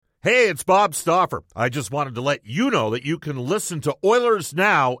Hey, it's Bob Stauffer. I just wanted to let you know that you can listen to Oilers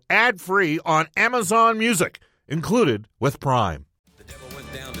Now ad-free on Amazon Music, included with Prime. The devil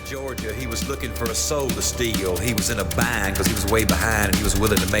went down to Georgia. He was looking for a soul to steal. He was in a bind because he was way behind and he was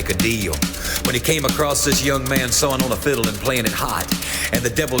willing to make a deal. When he came across this young man sawing on a fiddle and playing it hot, and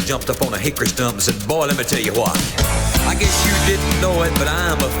the devil jumped up on a hickory stump and said, "Boy, let me tell you what. I guess you didn't know it, but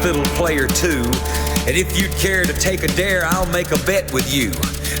I'm a fiddle player too. And if you'd care to take a dare, I'll make a bet with you.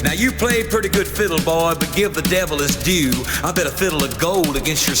 Now you play pretty good fiddle, boy, but give the devil his due. I bet a fiddle of gold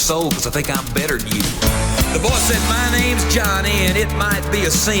against your soul, because I think I'm better than you." The boy said, "My name's Johnny, and it might be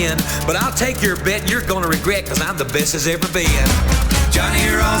a sin, but I'll take your bet and you're gonna regret, because I'm the best as ever been. Johnny,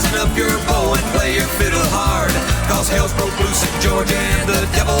 rosin up your bow and play your fiddle hard, cause hell's broke loose in Georgia and the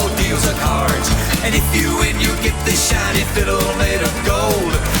devil deals the cards. And if you win, you get this shiny fiddle made of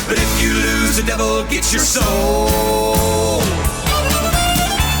gold, but if you lose, the devil gets your soul."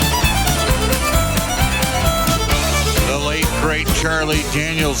 Great Charlie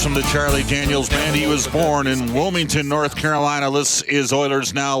Daniels from the Charlie Daniels Band. He was born in Wilmington, North Carolina. This is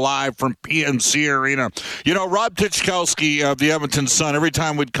Oilers Now live from PNC Arena. You know, Rob Tychkowski of the Edmonton Sun, every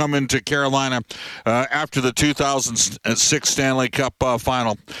time we'd come into Carolina after the 2006 Stanley Cup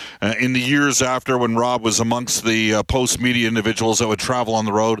final, in the years after when Rob was amongst the post-media individuals that would travel on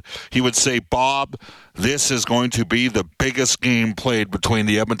the road, he would say, "Bob, this is going to be the biggest game played between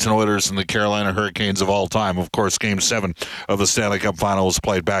the Edmonton Oilers and the Carolina Hurricanes of all time." Of course, Game 7 of the Stanley Cup Final was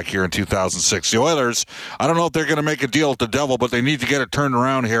played back here in 2006. The Oilers, I don't know if they're going to make a deal with the devil, but they need to get it turned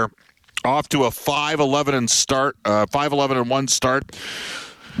around here. Off to a 5-11-1 start.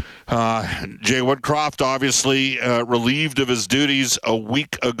 Jay Woodcroft obviously relieved of his duties a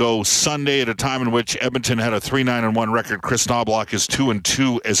week ago Sunday, at a time in which Edmonton had a 3-9-1 record. Chris Knobloch is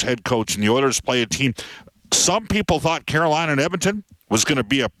 2-2 as head coach, and the Oilers play a team. Some people thought Carolina and Edmonton was going to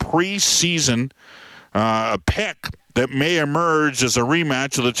be a preseason pick that may emerge as a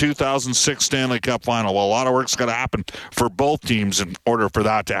rematch of the 2006 Stanley Cup Final. Well, a lot of work's got to happen for both teams in order for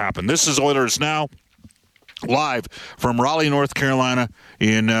that to happen. This is Oilers Now, live from Raleigh, North Carolina,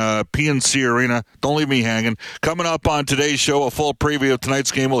 in PNC Arena. Don't leave me hanging. Coming up on today's show, a full preview of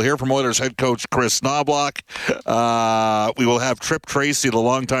tonight's game. We'll hear from Oilers head coach Chris Knobloch. We will have Trip Tracy, the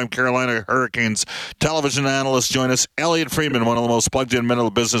longtime Carolina Hurricanes television analyst, join us. Elliot Freeman, one of the most plugged-in men of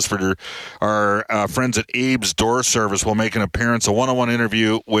the business for our friends at Abe's Door Service, will make an appearance, a one-on-one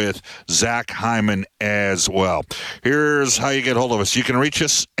interview with Zach Hyman as well. Here's how you get hold of us. You can reach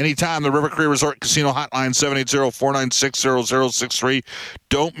us anytime. The River Cree Resort Casino hotline, 780-496-0063.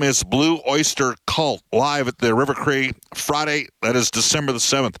 Don't miss Blue Oyster Cult live at the River Cree Friday. That is December the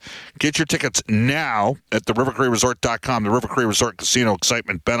 7th. Get your tickets now at therivercreeresort.com. The River Cree Resort Casino,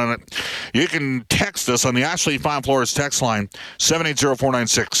 excitement bet on it. You can text us on the Ashley Fine Floors text line,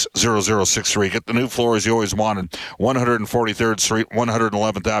 780-496-0063. Get the new floors you always wanted, 143rd Street,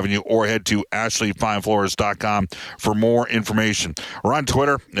 111th Avenue, or head to ashleyfinefloors.com for more information. We're on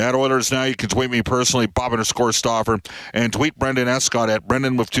Twitter, at Oilers Now. You can tweet me personally, Bob_Stauffer, and tweet Brendan Escott at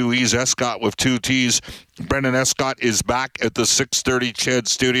Brendan with 2 E's, Escott with 2 T's. Brendan Escott is back at the 630 CHED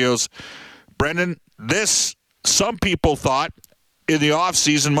Studios. Brendan, this, some people thought in the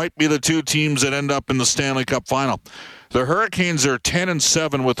offseason, might be the two teams that end up in the Stanley Cup Final. The Hurricanes are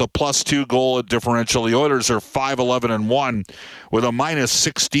 10-7 with a +2 goal differential. The Oilers are 5-11-1 with a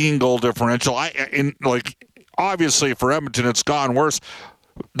 -16 goal differential. Obviously for Edmonton, it's gone worse.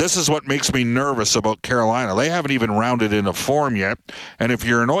 This is what makes me nervous about Carolina. They haven't even rounded into form yet. And if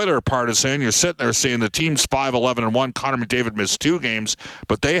you're an Oiler partisan, you're sitting there saying the team's 5-11-1. Connor McDavid missed 2 games,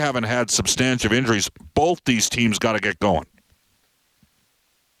 but they haven't had substantive injuries. Both these teams got to get going.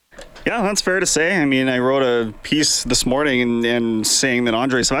 Yeah, that's fair to say. I mean, I wrote a piece this morning and saying that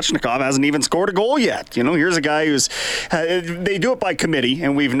Andrei Svechnikov hasn't even scored a goal yet. You know, here's a guy who's they do it by committee,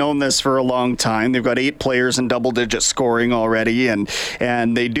 and we've known this for a long time. They've got 8 players in double-digit scoring already, and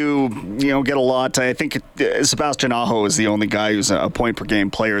they do, get a lot. I think Sebastian Aho is the only guy who's a point-per-game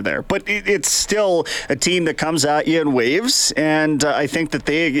player there. But it's still a team that comes at you in waves, and I think that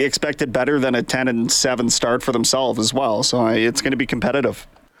they expected better than a 10-7 start for themselves as well. So it's going to be competitive.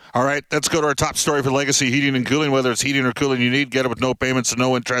 All right, let's go to our top story for Legacy Heating and Cooling. Whether it's heating or cooling you need, get it with no payments and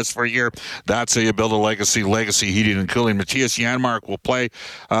no interest for a year. That's how you build a legacy Heating and Cooling. Matthias Janmark will play.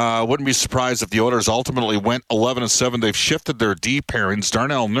 Wouldn't be surprised if the Oilers ultimately went 11-7. They've shifted their D pairings.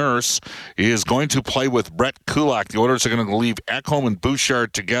 Darnell Nurse is going to play with Brett Kulak. The Oilers are going to leave Ekholm and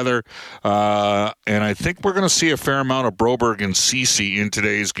Bouchard together. And I think we're going to see a fair amount of Broberg and Ceci in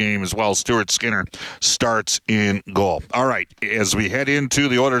today's game as well. Stuart Skinner starts in goal. All right, as we head into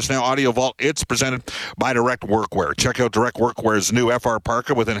the Oilers Oilers Now Audio Vault. It's presented by Direct Workwear. Check out Direct Workwear's new FR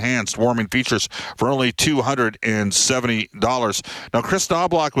Parka with enhanced warming features for only $270. Now, Chris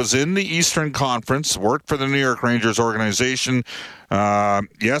Knobloch was in the Eastern Conference, worked for the New York Rangers organization.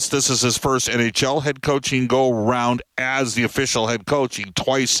 Yes, this is his first NHL head coaching go-round as the official head coach. He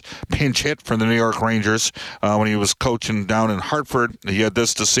twice pinch hit for the New York Rangers when he was coaching down in Hartford. He had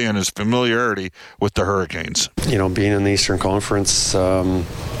this to say on his familiarity with the Hurricanes. You know, being in the Eastern Conference,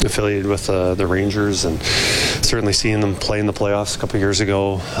 affiliated with the Rangers, and certainly seeing them play in the playoffs a couple of years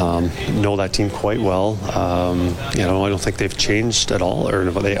ago, know that team quite well. You know, I don't think they've changed at all,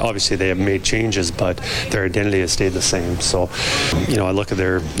 or they have made changes, but their identity has stayed the same. So, you know, I look at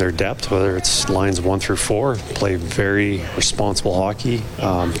their depth, whether it's lines 1 through 4, play very responsible hockey,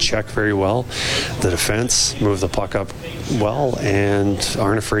 check very well. The defense move the puck up well and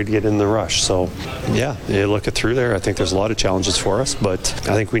aren't afraid to get in the rush. So, yeah, you look it through there. I think there's a lot of challenges for us, but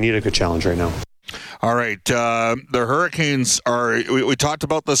I think we need a good challenge right now. All right. The Hurricanes are, we talked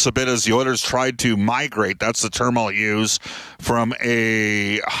about this a bit as the Oilers tried to migrate, that's the term I'll use, from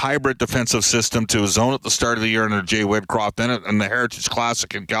a hybrid defensive system to a zone at the start of the year under Jay Whitcroft. Then in the Heritage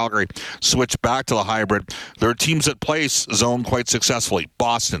Classic in Calgary, switched back to the hybrid. There are teams that play zone quite successfully.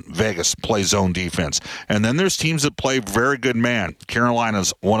 Boston, Vegas play zone defense. And then there's teams that play very good man.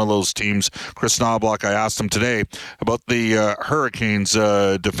 Carolina's one of those teams. Chris Knobloch, I asked him today about the Hurricanes'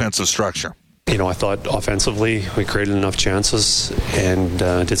 defensive structure. You know, I thought offensively we created enough chances and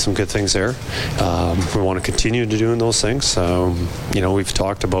did some good things there. We want to continue to doing those things. You know, we've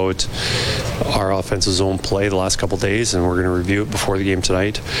talked about our offensive zone play the last couple of days, and we're going to review it before the game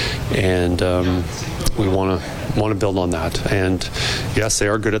tonight. And we want to build on that. And yes, they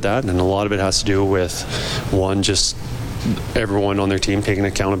are good at that, and a lot of it has to do with just everyone on their team taking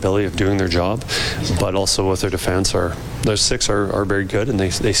accountability of doing their job, but also with their defense. Their 6 are very good, and they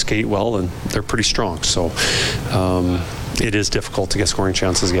skate well, and they're pretty strong. So it is difficult to get scoring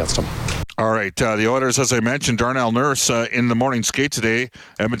chances against them. All right. The Oilers, as I mentioned, Darnell Nurse in the morning skate today.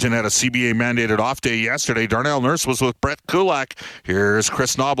 Edmonton had a CBA-mandated off day yesterday. Darnell Nurse was with Brett Kulak. Here's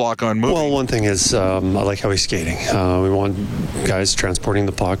Chris Knobloch on moving. Well, one thing is I like how he's skating. We want guys transporting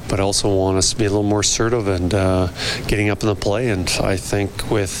the puck, but also want us to be a little more assertive and getting up in the play. And I think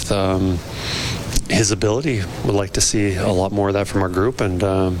with his ability, would like to see a lot more of that from our group,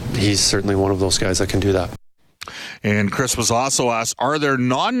 and he's certainly one of those guys that can do that. And Chris was also asked, are there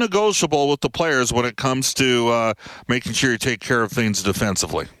non-negotiable with the players when it comes to making sure you take care of things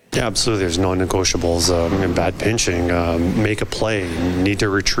defensively? Yeah, absolutely. There's non-negotiables. Bad pinching, make a play, need to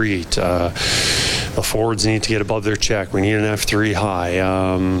retreat. The forwards need to get above their check. We need an F3 high.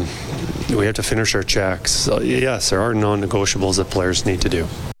 We have to finish our checks. Yes, there are non-negotiables that players need to do.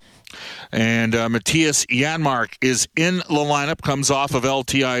 And Matthias Janmark is in the lineup, comes off of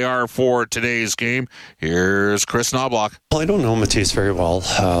LTIR for today's game. Here's Chris Knobloch. Well, I don't know Matthias very well.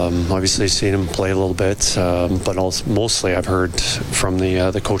 Obviously, seen him play a little bit, but also, mostly I've heard from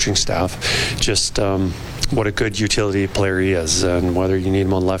the coaching staff just what a good utility player he is, and whether you need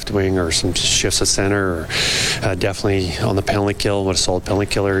him on left wing or some shifts at center, or definitely on the penalty kill, what a solid penalty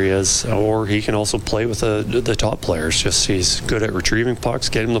killer he is, or he can also play with the top players. Just he's good at retrieving pucks,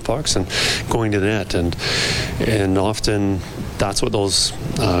 getting the pucks, and going to the net, and often that's what those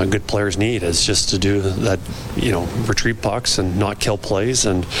good players need, is just to do that, retrieve pucks and not kill plays.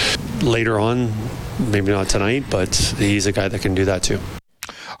 And later on, maybe not tonight, but he's a guy that can do that too.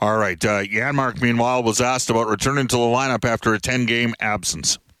 All right. Janmark, meanwhile, was asked about returning to the lineup after a 10-game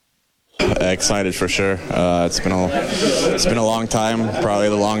absence. Excited for sure. It's been a long time, probably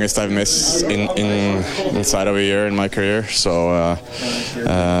the longest I've missed inside of a year in my career. So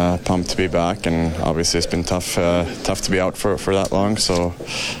pumped to be back, and obviously it's been tough to be out for that long. So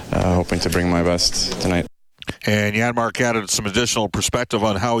hoping to bring my best tonight. And Janmark added some additional perspective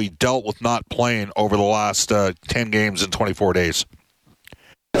on how he dealt with not playing over the last 10 games in 24 days.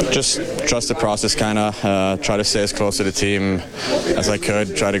 Just trust the process, kind of. Try to stay as close to the team as I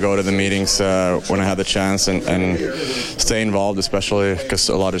could. Try to go to the meetings when I had the chance, and stay involved, especially because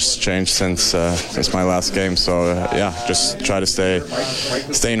a lot has changed since my last game. So just try to stay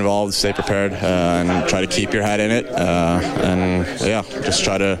involved, stay prepared, and try to keep your head in it. Just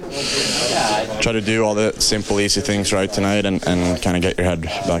try to do all the simple, easy things right tonight, and kind of get your head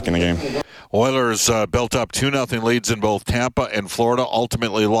back in the game. Oilers built up 2-0 leads in both Tampa and Florida,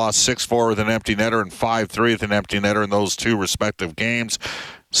 ultimately lost 6-4 with an empty netter and 5-3 with an empty netter in those two respective games.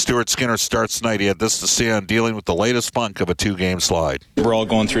 Stuart Skinner starts tonight. He had this to say on dealing with the latest funk of a 2-game slide. We're all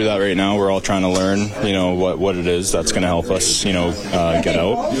going through that right now. We're all trying to learn, what it is that's going to help us, get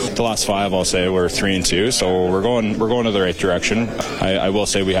out. The last 5, I'll say, we're 3-2, so we're going to the right direction. I will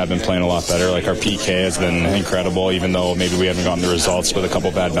say we have been playing a lot better. Like, our PK has been incredible, even though maybe we haven't gotten the results with a couple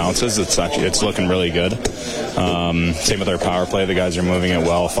bad bounces. It's looking really good. Same with our power play. The guys are moving it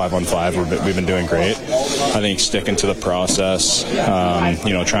well. 5-on-5, we've been doing great. I think sticking to the process,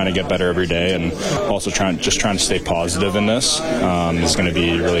 trying to get better every day, and also trying to stay positive in this is going to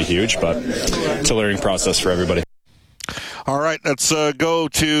be really huge, but it's a learning process for everybody. All right, let's go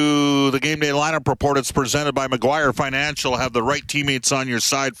to the game day lineup report. It's presented by Maguire Financial. Have the right teammates on your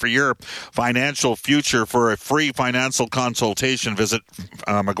side for your financial future. For a free financial consultation, visit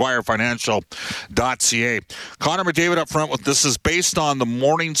maguirefinancial.ca. Connor McDavid up front with, this is based on the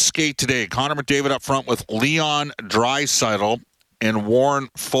morning skate today. Connor McDavid up front with Leon Draisaitl and Warren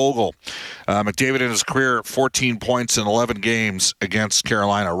Foegele. McDavid in his career, 14 points in 11 games against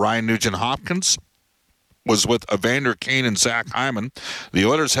Carolina. Ryan Nugent-Hopkins was with Evander Kane and Zach Hyman. The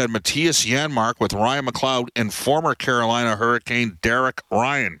Oilers had Matthias Janmark with Ryan McLeod and former Carolina Hurricane Derek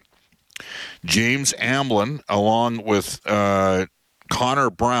Ryan. James Amblin, along with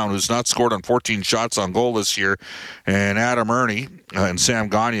Connor Brown, who's not scored on 14 shots on goal this year, and Adam Ernie and Sam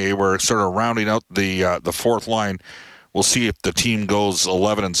Gagner were sort of rounding out the fourth line. We'll see if the team goes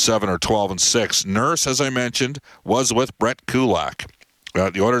 11-7 or 12-6. Nurse, as I mentioned, was with Brett Kulak.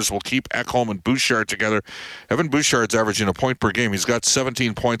 The Oilers will keep Ekholm and Bouchard together. Evan Bouchard's averaging a point per game. He's got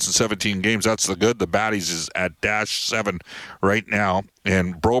 17 points in 17 games. That's the good. The baddies is at -7 right now.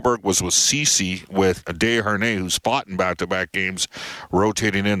 And Broberg was with Ceci with Desharnais, who's fought in back-to-back games,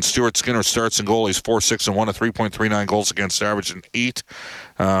 rotating in. Stuart Skinner starts in goal. He's 4-6-1, a 3.39 goals against average, and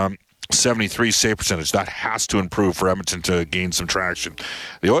 73 save percentage. That has to improve for Edmonton to gain some traction.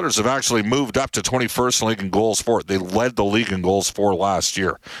 The Oilers have actually moved up to 21st in the league in goals for. They led the league in goals for last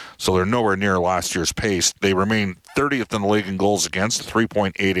year, so they're nowhere near last year's pace. They remain 30th in the league in goals against,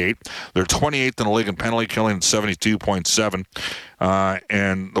 3.88. They're 28th in the league in penalty killing, 72.7.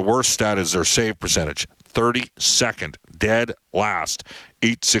 And the worst stat is their save percentage, 32nd, dead last,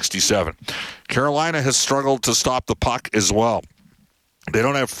 867. Carolina has struggled to stop the puck as well. They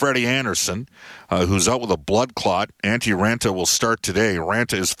don't have Freddie Anderson, who's out with a blood clot. Antti Ranta will start today.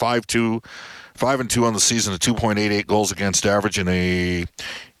 Ranta is 5-2 on the season, a 2.88 goals against average, and a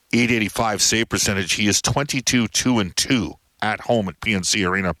 885 save percentage. He is 22-2-2 at home at PNC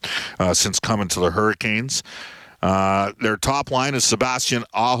Arena since coming to the Hurricanes. Their top line is Sebastian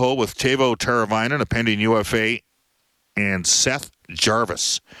Aho with Teuvo Teravainen, a pending UFA, and Seth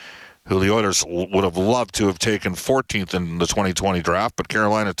Jarvis, who the Oilers would have loved to have taken 14th in the 2020 draft, but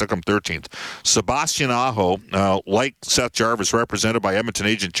Carolina took him 13th. Sebastian Aho, like Seth Jarvis, represented by Edmonton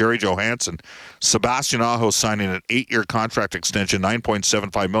agent Jerry Johansson. Sebastian Aho signing an 8-year contract extension,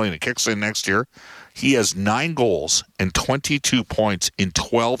 $9.75 million. It kicks in next year. He has 9 goals and 22 points in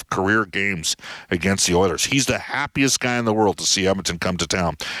 12 career games against the Oilers. He's the happiest guy in the world to see Edmonton come to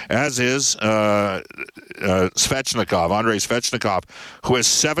town, as is Svechnikov, Andrei Svechnikov, who has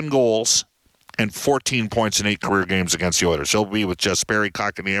 7 goals and 14 points in 8 career games against the Oilers. He'll be with Jesperi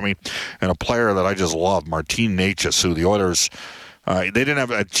Kotkaniemi and a player that I just love, Martin Necas, who the Oilers, they didn't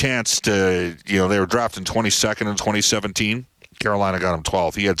have a chance to, they were drafted 22nd in 2017. Carolina got him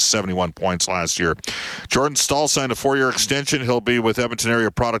 12th. He had 71 points last year. Jordan Staal signed a 4-year extension. He'll be with Edmonton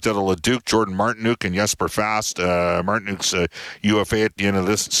area product out of Leduc, Jordan Martinook, and Jesper Fast. Martinook's a UFA at the end of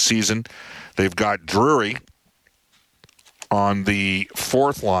this season. They've got Drury on the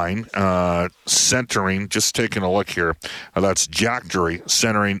fourth line, centering, just taking a look here. That's Jack Drury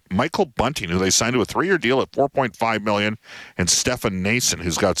centering Michael Bunting, who they signed to a 3-year deal at $4.5 million, and Stefan Nason,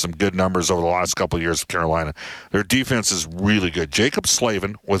 who's got some good numbers over the last couple of years of Carolina. Their defense is really good. Jacob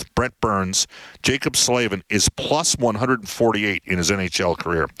Slavin with Brett Burns. Jacob Slavin is plus 148 in his NHL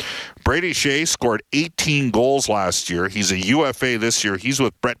career. Brady Shea scored 18 goals last year. He's a UFA this year. He's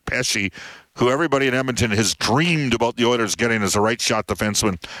with Brett Pesce, who everybody in Edmonton has dreamed about the Oilers getting as a right-shot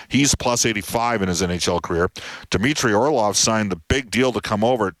defenseman. He's plus 85 in his NHL career. Dmitry Orlov signed the big deal to come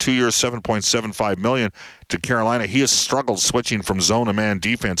over, 2 years, $7.75 million to Carolina. He has struggled switching from zone to man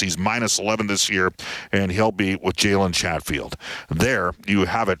defense. He's minus 11 this year, and he'll be with Jalen Chatfield. There you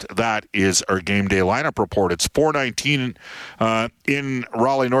have it. That is our game day lineup report. It's 4:19 in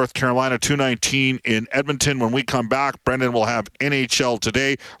Raleigh, North Carolina, 2:19 in Edmonton. When we come back, Brendan will have NHL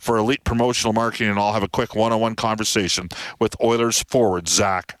Today for Elite Promotional Marketing, and I'll have a quick one-on-one conversation with Oilers forward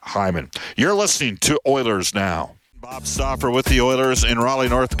Zach Hyman. You're listening to Oilers Now. Bob Stauffer with the Oilers in Raleigh,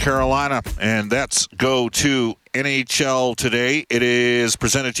 North Carolina. And let's go to NHL today. It is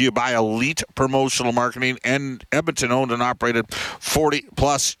presented to you by Elite Promotional Marketing and Edmonton, owned and operated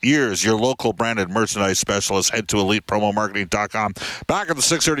 40-plus years. Your local branded merchandise specialist. Head to ElitePromoMarketing.com. Back at the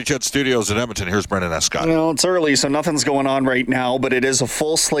 630 CHED Studios in Edmonton, here's Brendan Escott. Well, it's early, so nothing's going on right now, but it is a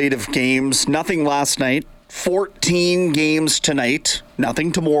full slate of games. Nothing last night. 14 games tonight.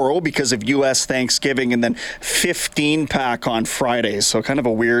 Nothing tomorrow because of U.S. Thanksgiving, and then 15-pack on Friday. So kind of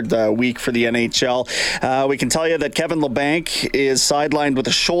a weird week for the NHL. We can tell you that Kevin Labanc is sidelined with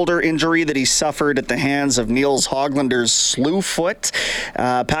a shoulder injury that he suffered at the hands of Niels Hoglander's slew foot.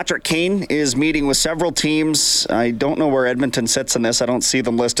 Patrick Kane is meeting with several teams. I don't know where Edmonton sits in this. I don't see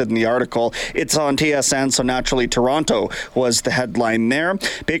them listed in the article. It's on TSN, so naturally Toronto was the headline there.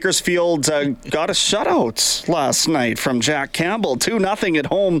 Bakersfield got a shutout last night from Jack Campbell. 2-0 at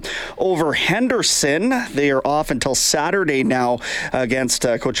home over Henderson. They are off until Saturday now against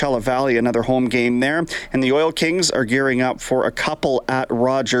Coachella Valley, another home game there. And the Oil Kings are gearing up for a couple at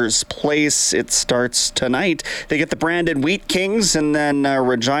Rogers Place. It starts tonight. They get the Brandon Wheat Kings, and then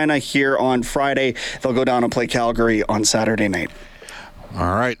Regina here on Friday. They'll go down and play Calgary on Saturday night.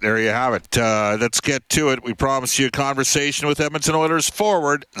 All right, there you have it. Let's get to it. We promised you a conversation with Edmonton Oilers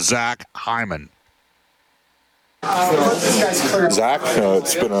forward Zach Hyman. Zach,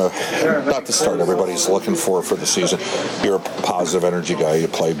 it's been not the start everybody's looking for the season. You're a positive energy guy. You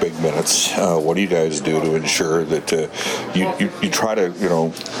play big minutes. What do you guys do to ensure that you try to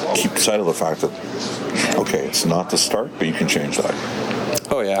keep sight of the fact that okay, it's not the start, but you can change that?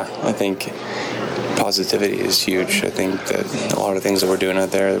 Oh yeah, I think positivity is huge. I think that a lot of things that we're doing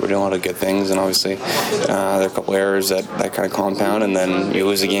out there, we're doing a lot of good things, and obviously there are a couple errors that kind of compound, and then you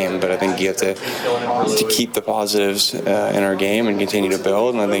lose a game. But I think you have to keep the positives in our game and continue to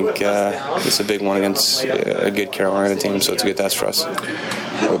build, and I think it's a big one against a good Carolina team, so it's a good test for us.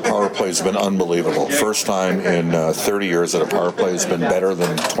 The power play has been unbelievable. First time in 30 years that a power play has been better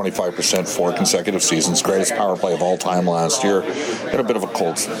than 25% 4 consecutive seasons. Greatest power play of all time last year. Had a bit of a cold.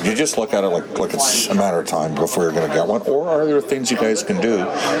 You just look at it like it's a matter of time before you're going to get one. Or are there things you guys can do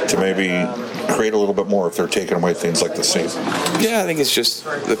to maybe create a little bit more if they're taking away things like the same? Yeah, I think it's just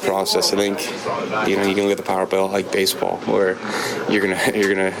the process. I think you can look at the power play like baseball, where you're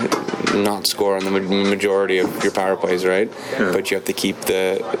gonna not score on the majority of your power plays, right? Yeah. But you have to keep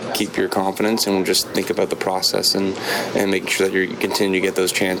your confidence and just think about the process and making sure that you continue to get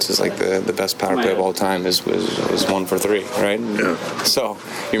those chances. Like the best power play of all time is 1 for 3, right? Yeah. So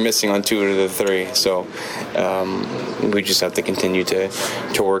you're missing on 2 of the 3. So we just have to continue to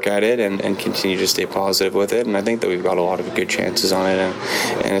work at it and continue to stay positive with it. And I think that we've got a lot of good chances on it.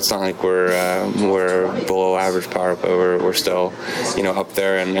 And it's not like we're below average power play. We're still up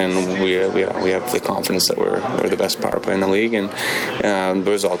there, and we have the confidence that we're the best power play in the league, and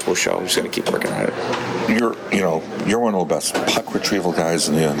the results will show. We just got to keep working at it. You're one of the best puck retrieval guys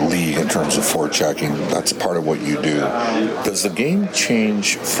in the league in terms of forechecking. That's part of what you do. Does the game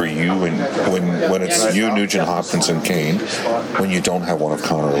change for you when it's you, Nugent Hopkins, and Kane, when you don't have one of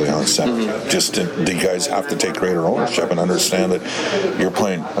Connor Lee on center? Mm-hmm. Just do you guys have to take greater ownership and understand that you're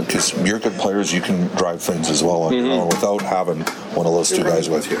playing, because you're good players, you can drive things as well on your own without having one of those 2 guys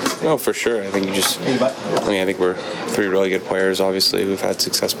with you? No, for sure. I think I think we're 3 really good players. Obviously, we've had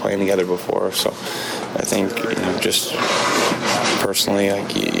success playing together before, so I think just personally,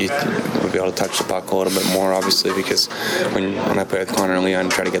 we'll be able to touch the puck a little bit more, obviously, because when I play with Connor and Leon, I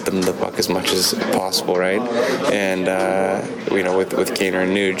try to get them the puck as much as possible, right? And with Kaner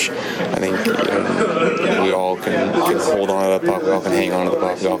and Nuge, I think we all can hold on to the puck, we all can hang on to the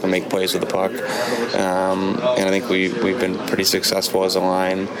puck, we all can make plays with the puck, and I think we've been pretty successful as a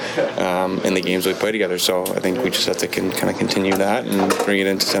line in the games we play together. So I think we just have to kind of continue that and bring it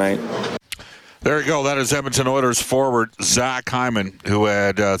into tonight. There you go. That is Edmonton Oilers forward Zach Hyman, who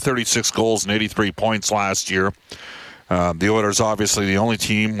had 36 goals and 83 points last year. The Oilers, obviously, the only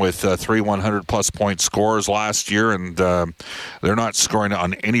team with 3 100-plus point scorers last year, and they're not scoring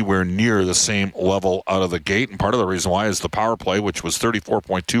on anywhere near the same level out of the gate. And part of the reason why is the power play, which was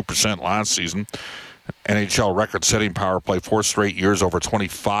 34.2% last season. NHL record-setting power play 4 straight years over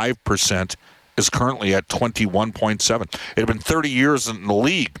 25%. Is currently at 21.7. It had been 30 years in the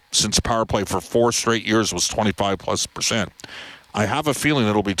league since power play for 4 straight years was 25+%. I have a feeling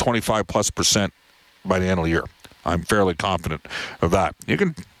it'll be 25+% by the end of the year. I'm fairly confident of that. You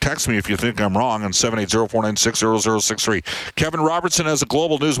can text me if you think I'm wrong on 780-496-0063. Kevin Robertson has a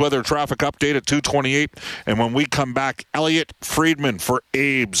global news weather traffic update at 2:28. And when we come back, Elliot Friedman for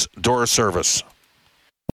Abe's Door Service.